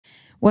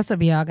What's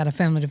up, y'all? Got a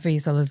family to feed,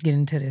 so let's get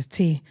into this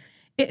tea.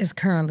 It is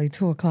currently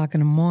 2 o'clock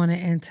in the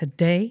morning, and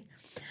today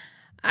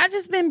I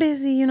just been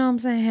busy, you know what I'm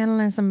saying,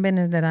 handling some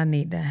business that I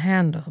need to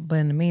handle. But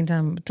in the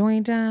meantime,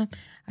 between time,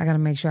 I got to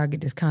make sure I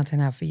get this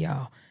content out for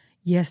y'all.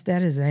 Yes,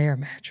 that is an air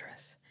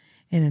mattress.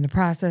 And in the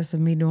process of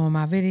me doing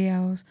my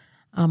videos,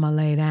 I'm going to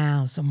lay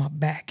down so my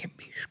back can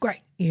be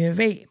straight. You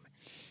feel me?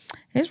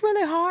 It's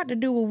really hard to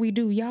do what we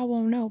do. Y'all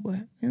won't know, but,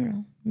 you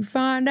know, you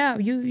find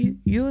out.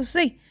 You'll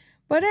see.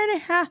 But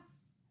anyhow,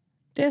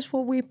 that's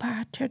what we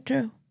about to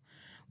do.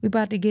 We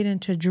about to get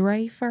into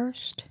Dre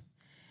first.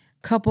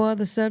 Couple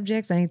other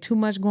subjects. Ain't too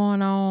much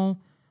going on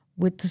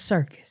with the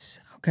circus,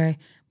 okay?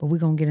 But we're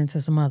going to get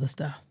into some other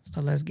stuff. So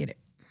let's get it.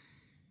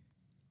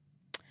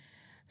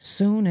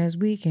 Soon as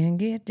we can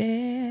get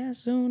there,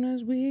 soon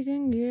as we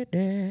can get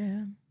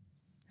there.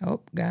 Oh,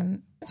 got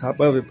it. Top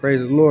of it, praise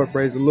the Lord,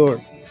 praise the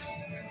Lord.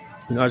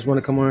 You know, I just want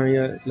to come on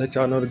here and let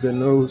y'all know the good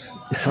news.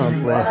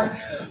 I'm playing.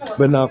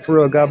 But now, for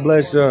real, God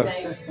bless y'all.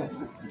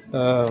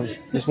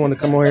 Just want to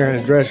come on here and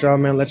address y'all,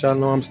 man. Let y'all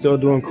know I'm still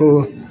doing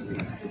cool.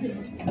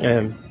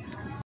 And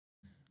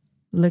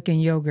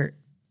licking yogurt.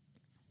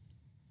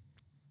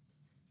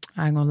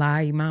 I ain't gonna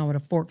lie, I eat mine with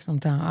a fork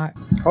sometimes. All right.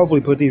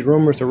 Hopefully put these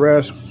rumors to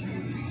rest.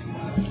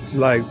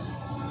 Like,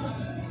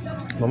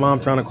 my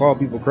mom trying to call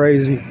people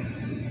crazy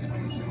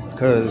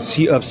because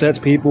she upsets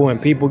people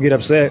and people get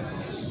upset.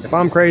 If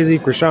I'm crazy,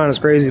 Chrisean is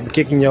crazy for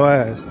kicking your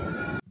ass.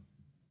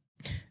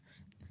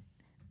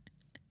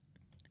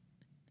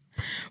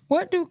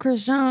 What do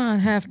Chrisean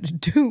have to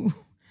do?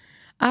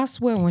 I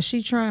swear, when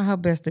she trying her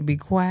best to be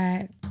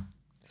quiet,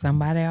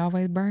 somebody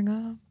always bring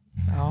up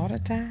all the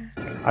time.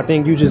 I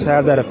think you just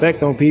have that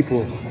effect on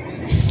people.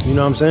 You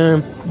know what I'm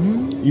saying?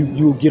 Mm-hmm.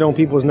 You get on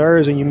people's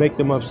nerves and you make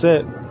them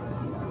upset.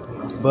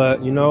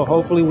 But, you know,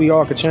 hopefully we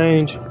all could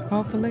change.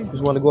 Hopefully.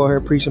 Just want to go ahead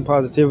and preach some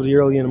positivity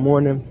early in the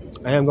morning.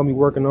 I am going to be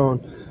working on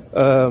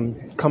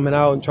coming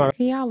out and trying to...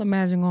 Can y'all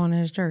imagine going to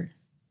his church?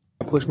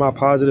 Push my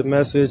positive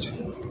message.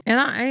 And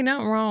I ain't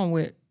nothing wrong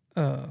with,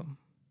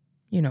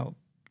 you know,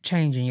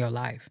 changing your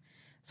life.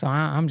 So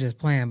I'm just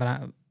playing,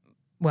 but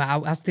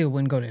I still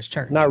wouldn't go to his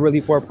church. Not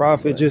really for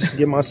profit, just to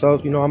get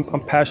myself, you know,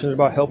 I'm passionate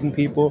about helping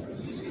people.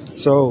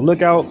 So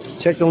look out,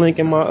 check the link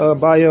in my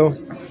bio.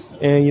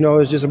 And, you know,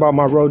 it's just about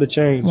my road to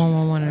change.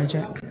 111 in the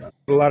chat.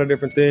 A lot of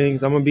different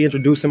things. I'm going to be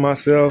introducing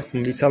myself. I'm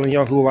going to be telling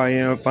y'all who I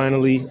am,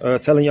 finally,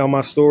 telling y'all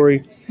my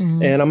story.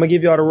 Mm-hmm. And I'm going to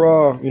give y'all the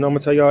raw. You know, I'm going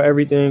to tell y'all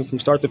everything from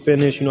start to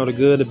finish, you know, the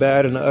good, the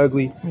bad, and the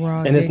ugly.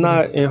 Raw, and it's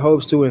not in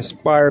hopes to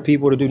inspire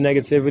people to do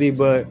negativity,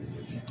 but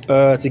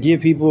to give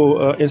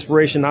people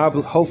inspiration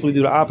to hopefully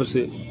do the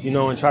opposite, you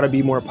know, and try to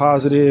be more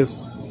positive.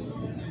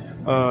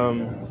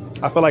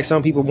 I feel like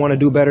some people want to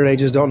do better. They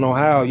just don't know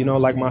how. You know,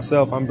 like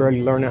myself, I'm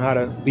barely learning how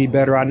to be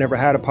better. I never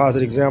had a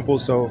positive example.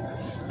 So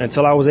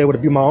until I was able to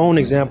be my own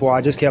example, I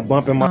just kept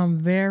bumping my... I'm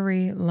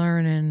very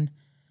learning.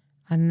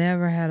 I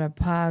never had a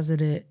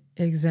positive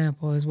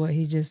example is what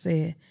he just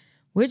said,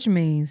 which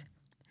means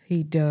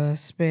he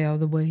does spell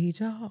the way he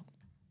talks.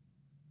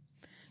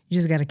 You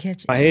just got to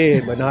catch it. My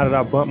head, but now that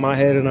I bumped my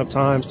head enough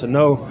times to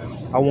know,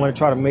 I want to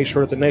try to make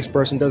sure that the next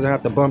person doesn't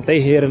have to bump their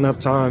head enough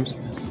times.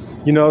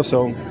 You know,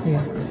 so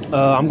yeah.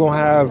 I'm going to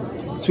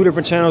have 2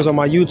 different channels on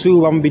my YouTube.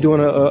 I'm going to be doing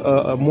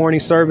a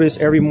morning service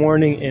every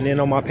morning. And then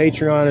on my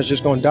Patreon, it's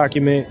just going to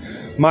document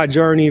my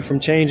journey from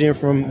changing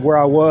from where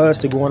I was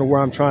to going to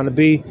where I'm trying to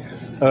be.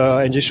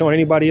 And just showing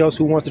anybody else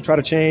who wants to try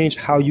to change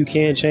how you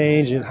can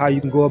change and how you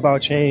can go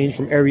about change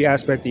from every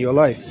aspect of your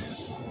life.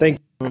 Thank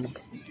you.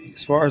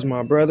 As far as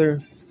my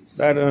brother,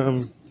 that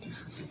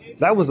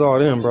was all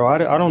them, bro. I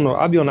don't know.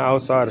 I be on the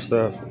outside of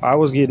stuff. I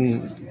was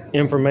getting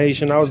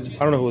information. I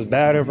don't know if it was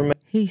bad information.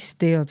 He's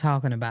still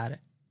talking about it.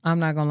 I'm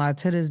not gonna lie,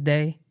 to this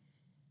day.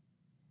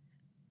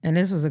 And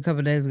this was a couple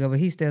of days ago, but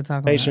he's still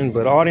talking about it.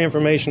 But all the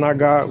information I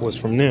got was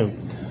from them.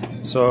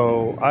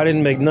 So I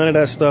didn't make none of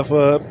that stuff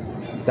up.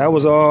 That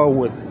was all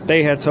what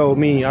they had told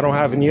me. I don't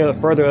have any other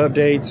further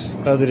updates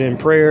other than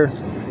prayer.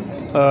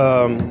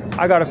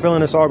 I got a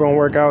feeling it's all going to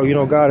work out. You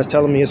know, God is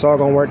telling me it's all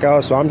going to work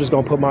out. So I'm just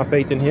going to put my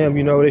faith in him.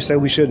 You know, they say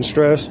we shouldn't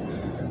stress.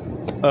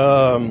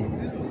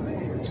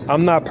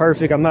 I'm not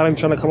perfect. I'm not even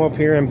trying to come up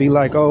here and be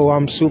like, oh,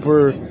 I'm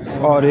super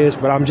all this.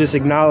 But I'm just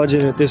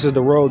acknowledging that this is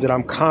the road that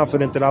I'm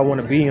confident that I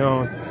want to be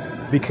on.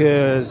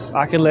 Because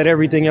I can let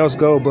everything else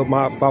go but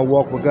my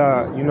walk with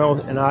God, you know.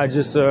 And I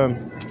just...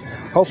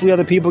 hopefully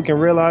other people can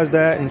realize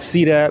that and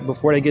see that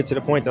before they get to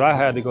the point that I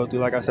had to go through.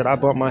 Like I said, I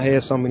bumped my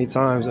head so many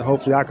times, and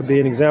hopefully I could be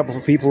an example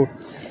for people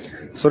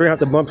so they don't have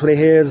to bump their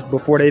heads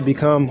before they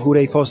become who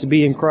they're supposed to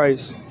be in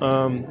Christ.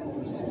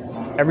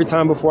 Every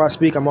time before I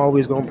speak, I'm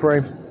always going to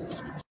pray.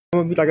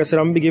 Like I said,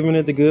 I'm going to be giving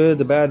it the good,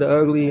 the bad, the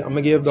ugly. I'm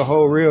going to give the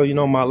whole real, you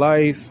know, my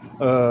life,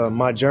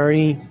 my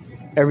journey,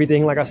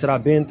 everything, like I said,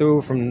 I've been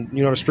through from,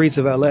 you know, the streets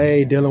of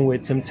LA, dealing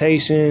with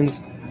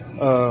temptations.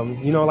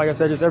 You know, like I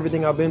said, just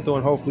everything I've been through,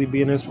 and hopefully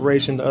be an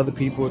inspiration to other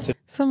people.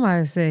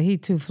 Somebody said he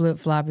too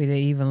flip-floppy to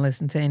even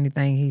listen to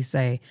anything he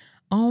say.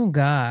 Oh,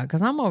 God,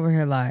 because I'm over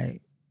here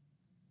like,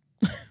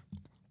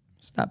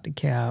 stop the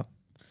cap.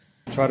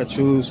 Try to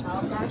choose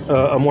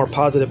a more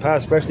positive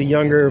path, especially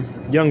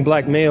young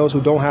black males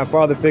who don't have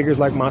father figures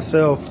like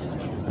myself.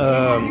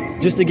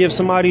 Just to give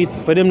somebody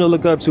for them to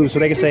look up to, so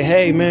they can say,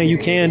 hey man, you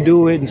can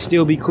do it and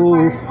still be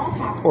cool.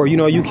 Or, you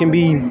know, you could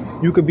be, you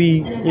know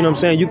what I'm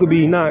saying? You could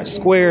be not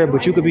square,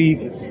 but you could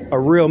be a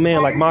real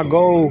man. Like my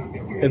goal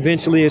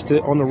eventually is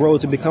to, on the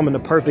road to becoming the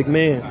perfect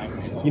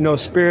man, you know,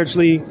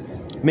 spiritually,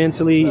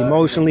 mentally,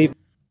 emotionally.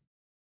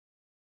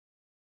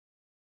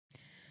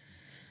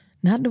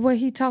 Not the way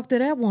he talked to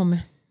that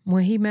woman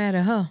when he mad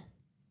at her.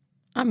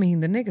 I mean,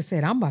 the nigga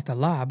said, I'm about to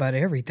lie about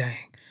everything.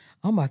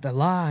 I'm about to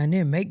lie and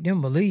then make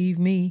them believe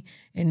me.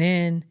 And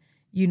then,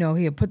 you know,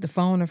 he'll put the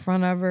phone in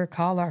front of her,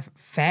 call her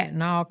fat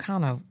and all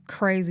kind of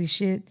crazy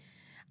shit.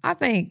 I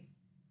think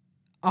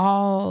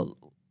all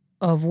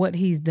of what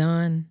he's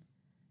done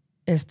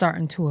is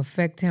starting to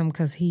affect him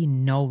because he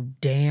know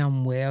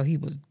damn well he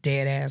was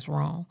dead ass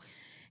wrong.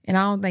 And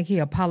I don't think he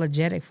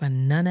apologetic for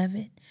none of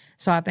it.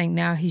 So I think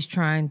now he's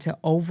trying to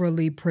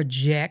overly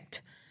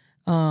project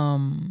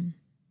the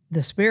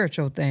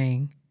spiritual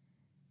thing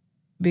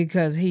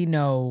because he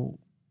know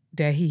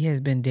that he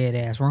has been dead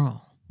ass wrong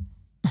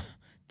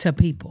to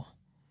people.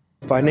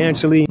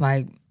 Financially.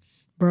 Like,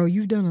 bro,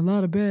 you've done a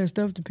lot of bad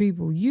stuff to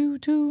people. You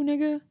too,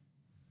 nigga.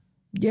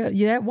 Yeah,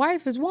 that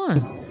wife is one.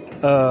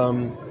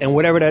 And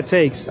whatever that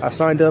takes. I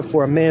signed up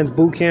for a man's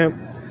boot camp,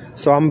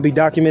 so I'm gonna be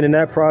documenting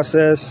that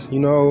process, you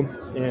know,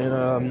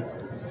 and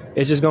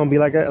it's just gonna be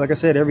like I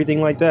said,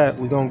 everything like that.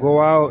 We're gonna go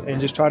out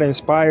and just try to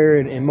inspire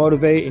and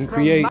motivate and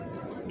create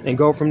and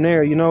go from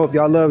there. You know, if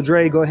y'all love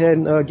Dre, go ahead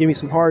and give me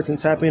some hearts and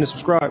tap in and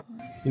subscribe.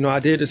 You know, I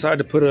did decide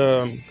to put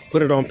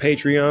it on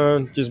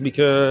Patreon just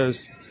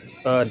because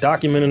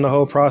documenting the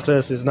whole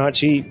process is not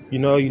cheap. You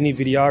know, you need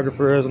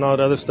videographers and all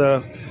that other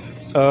stuff.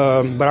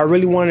 But I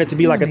really wanted it to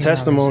be like a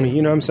testimony,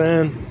 you know what I'm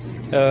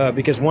saying?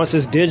 Because once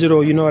it's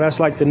digital, you know, that's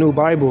like the new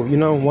Bible. You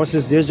know, once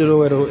it's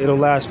digital, it'll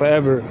last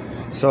forever.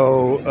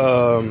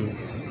 So,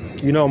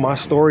 you know, my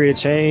story will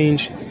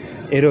change.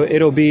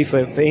 It'll be for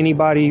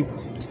anybody,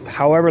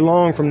 however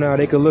long from now,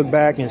 they could look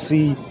back and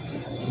see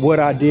what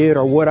I did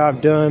or what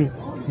I've done.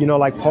 You know,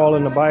 like Paul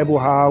in the Bible,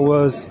 how I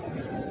was,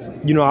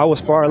 you know, I was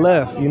far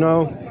left, you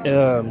know,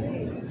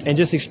 and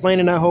just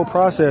explaining that whole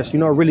process, you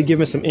know, really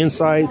giving some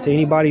insight to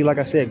anybody, like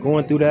I said,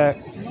 going through that.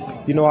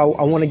 You know,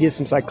 I want to get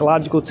some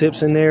psychological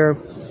tips in there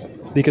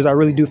because I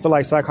really do feel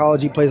like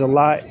psychology plays a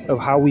lot of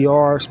how we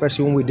are,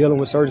 especially when we're dealing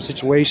with certain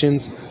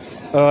situations.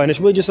 And it's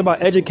really just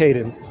about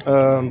educating.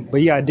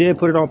 But yeah, I did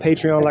put it on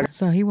Patreon.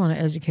 So he want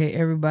to educate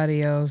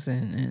everybody else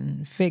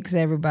and fix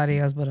everybody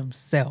else but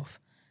himself.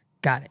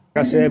 Got it.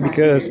 Like I said,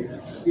 because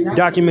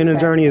documenting the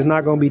journey is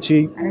not going to be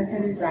cheap.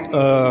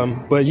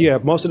 But yeah,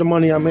 most of the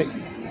money I make.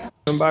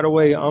 And by the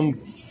way, I'm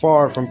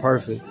far from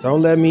perfect.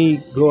 Don't let me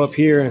go up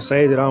here and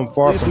say that I'm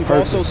far from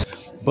perfect.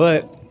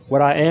 But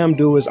what I am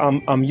do is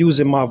I'm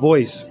using my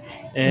voice.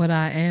 And what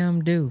I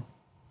am do.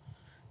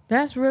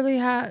 That's really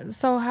how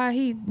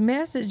he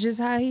messages,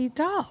 how he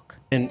talk.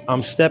 And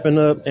I'm stepping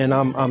up and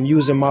I'm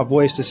using my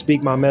voice to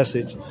speak my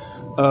message.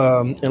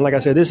 And like I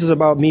said, this is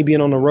about me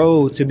being on the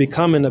road to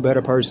becoming a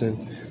better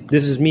person.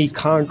 This is me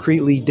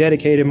concretely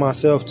dedicating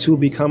myself to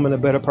becoming a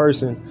better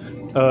person.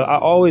 I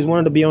always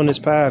wanted to be on this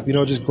path, you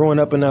know, just growing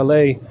up in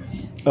LA.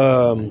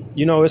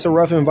 You know, it's a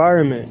rough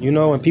environment, you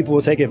know, and people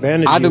will take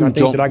advantage of you. And I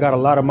think that I got a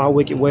lot of my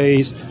wicked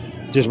ways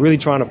just really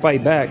trying to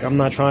fight back. I'm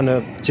not trying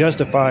to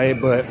justify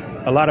it, but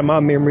a lot of my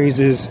memories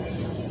is,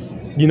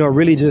 you know,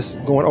 really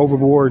just going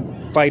overboard,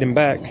 fighting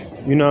back.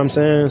 You know what I'm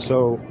saying?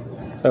 So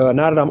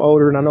now that I'm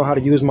older and I know how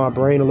to use my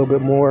brain a little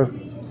bit more,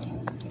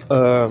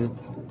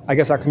 I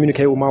guess I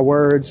communicate with my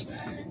words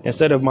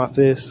instead of my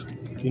fists.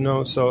 You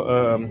know, so,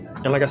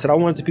 and like I said, I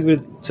wanted people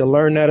to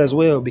learn that as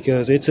well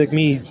because it took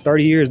me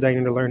 30 years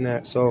dating to learn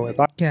that. So if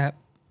I... Cap.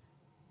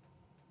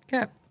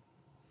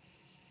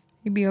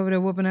 He be over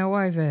there whooping that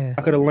wife ass.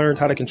 I could have learned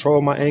how to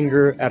control my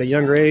anger at a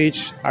younger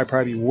age, I'd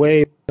probably be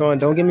way...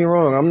 Don't get me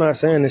wrong. I'm not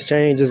saying this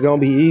change is going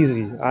to be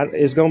easy.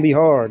 It's going to be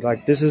hard.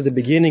 Like, this is the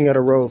beginning of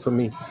the road for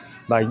me.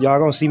 Like, y'all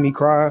going to see me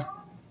cry.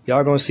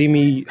 Y'all going to see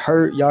me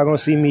hurt. Y'all going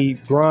to see me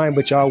grind.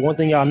 But one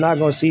thing y'all not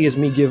going to see is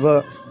me give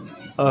up.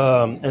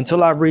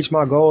 Until I've reached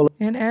my goal.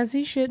 And as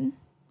he shouldn't,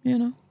 you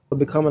know.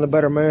 Becoming a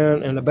better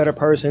man and a better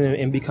person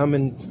and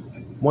becoming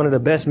one of the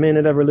best men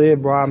that ever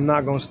lived, bro, I'm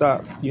not going to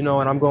stop, you know,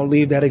 and I'm going to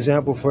leave that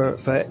example for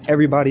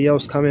everybody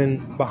else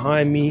coming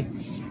behind me,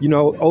 you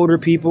know, older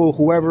people,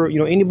 whoever, you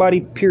know,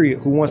 anybody, period,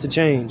 who wants to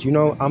change, you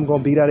know, I'm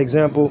going to be that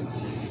example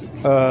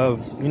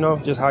of, you know,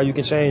 just how you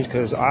can change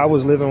because I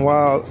was living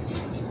wild,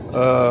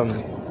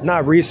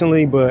 not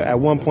recently, but at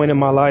one point in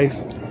my life.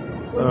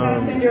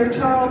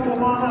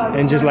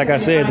 And just like I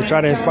said, to try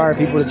to inspire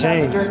people to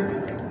change.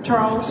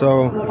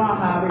 So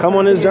come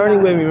on this journey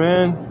with me,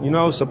 man. You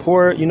know,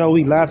 support, you know,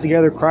 we laugh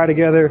together, cry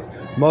together,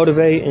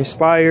 motivate,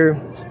 inspire,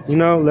 you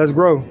know, let's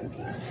grow.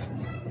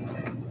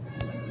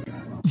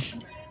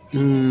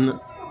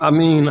 I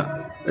mean,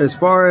 as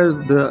far as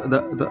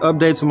the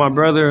updates with my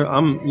brother,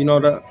 I'm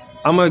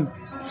going to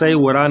say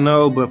what I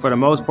know, but for the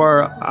most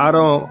part,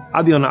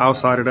 I'll be on the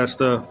outside of that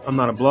stuff. I'm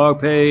not a blog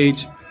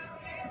page.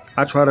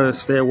 I try to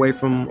stay away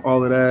from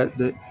all of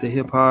that, the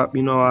hip hop.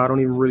 You know, I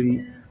don't even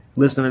really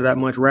listen to that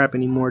much rap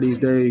anymore these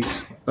days.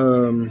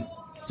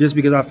 Just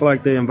because I feel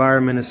like the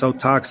environment is so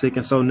toxic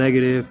and so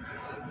negative.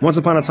 Once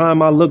upon a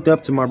time, I looked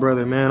up to my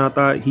brother, man. I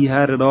thought he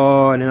had it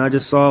all, and then I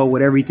just saw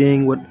what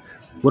everything, what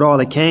all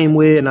it came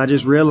with, and I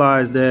just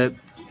realized that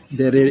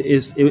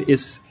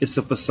it's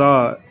a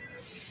facade.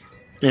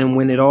 And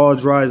when it all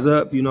dries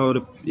up, you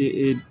know,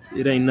 it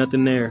ain't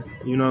nothing there.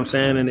 You know what I'm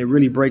saying? And it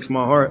really breaks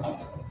my heart.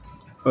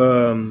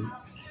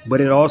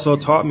 But it also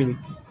taught me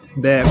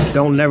that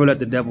don't never let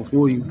the devil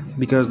fool you,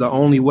 because the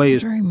only way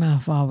is... Dre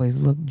mouth always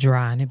look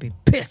dry and it be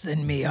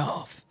pissing me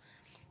off.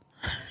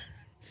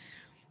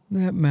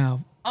 That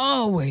mouth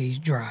always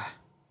dry.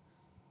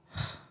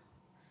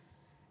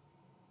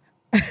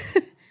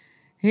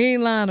 He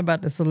ain't lying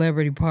about the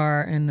celebrity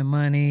part and the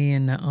money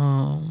and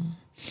the,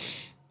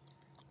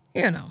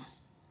 you know,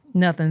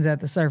 nothing's at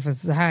the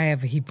surface,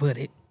 however he put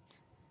it.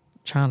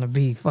 Trying to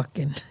be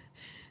fucking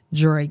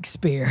Dre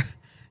Spear.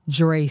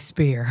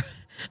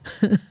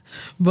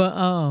 But,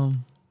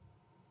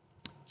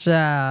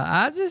 child,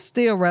 I just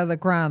still rather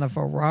cry in a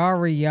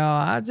Ferrari,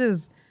 y'all.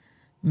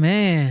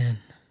 Man.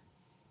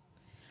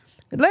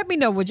 Let me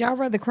know, would y'all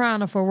rather cry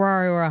in a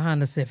Ferrari or a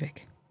Honda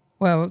Civic?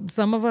 Well,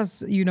 some of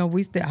us, you know,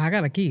 I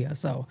got a Kia,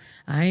 so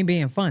I ain't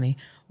being funny.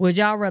 Would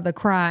y'all rather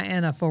cry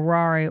in a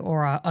Ferrari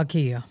or a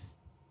Kia?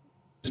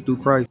 Just do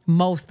Christ.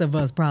 Most of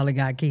us probably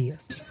got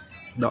Kias.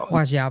 No.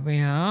 Watch y'all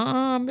being,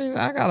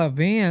 I got a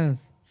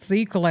Benz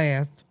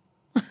C-Class.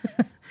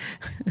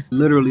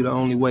 Literally the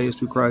only way is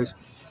through Christ,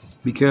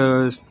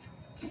 because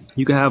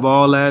you can have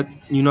all that,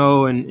 you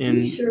know, and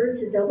Be sure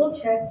to double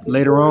check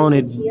later on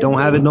it don't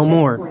have it no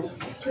more.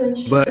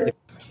 But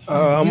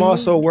I'm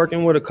also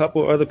working with a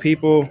couple other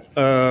people,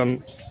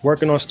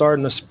 working on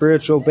starting a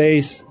spiritual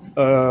based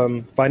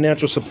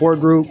financial support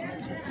group,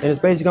 and it's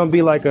basically gonna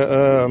be like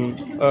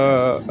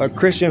a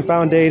Christian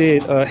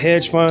founded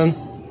hedge fund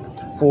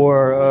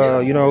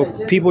for you know,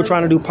 people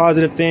trying to do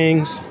positive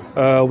things.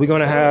 We're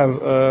gonna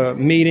have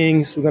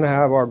meetings. We're gonna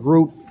have our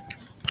group.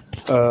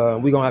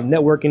 We're gonna have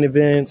networking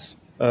events.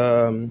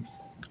 I'm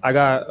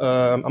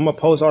gonna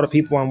post all the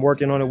people I'm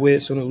working on it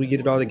with as soon as we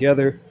get it all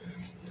together.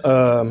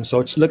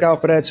 So look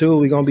out for that too.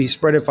 We're gonna be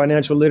spreading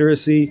financial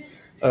literacy.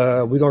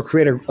 We're gonna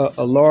create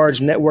a large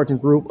networking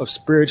group of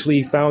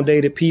spiritually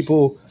founded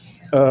people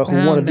who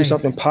want to do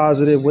something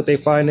positive with their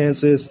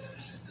finances.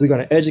 We're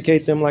gonna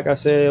educate them, like I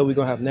said. We're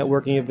gonna have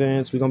networking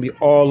events. We're gonna be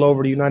all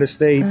over the United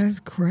States. That's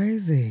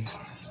crazy.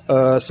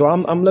 So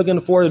I'm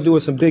looking forward to doing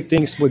some big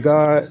things with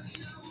God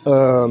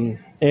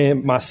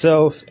and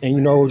myself, and, you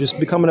know, just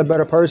becoming a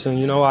better person.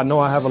 You know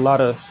I have a lot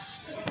of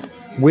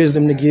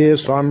wisdom to give,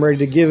 so I'm ready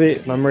to give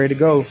it, and I'm ready to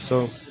go.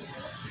 So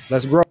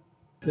let's grow.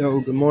 Yo,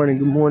 good morning.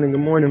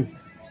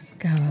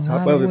 Got a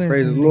Top lot of of it,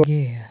 praise the wisdom Lord. to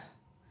give.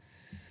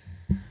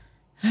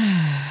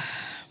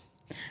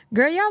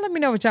 Girl, y'all let me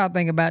know what y'all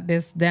think about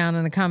this down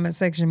in the comment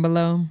section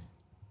below.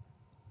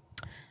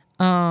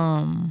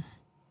 I'm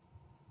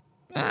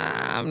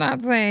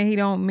not saying he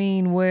don't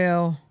mean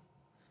well.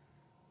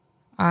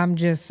 I'm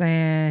just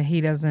saying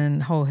he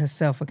doesn't hold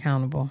himself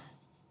accountable.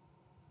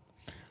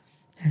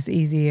 It's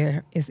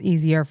easier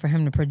for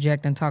him to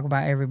project and talk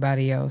about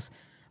everybody else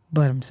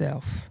but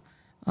himself.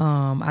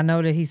 I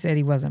know that he said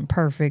he wasn't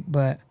perfect,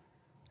 but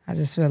I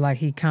just feel like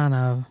he kind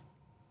of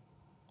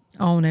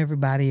owned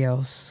everybody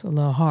else a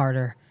little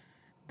harder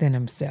than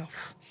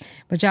himself.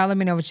 But y'all let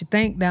me know what you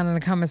think down in the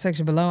comment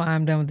section below.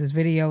 I'm done with this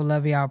video.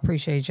 Love y'all.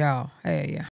 Appreciate y'all. Hey, yeah.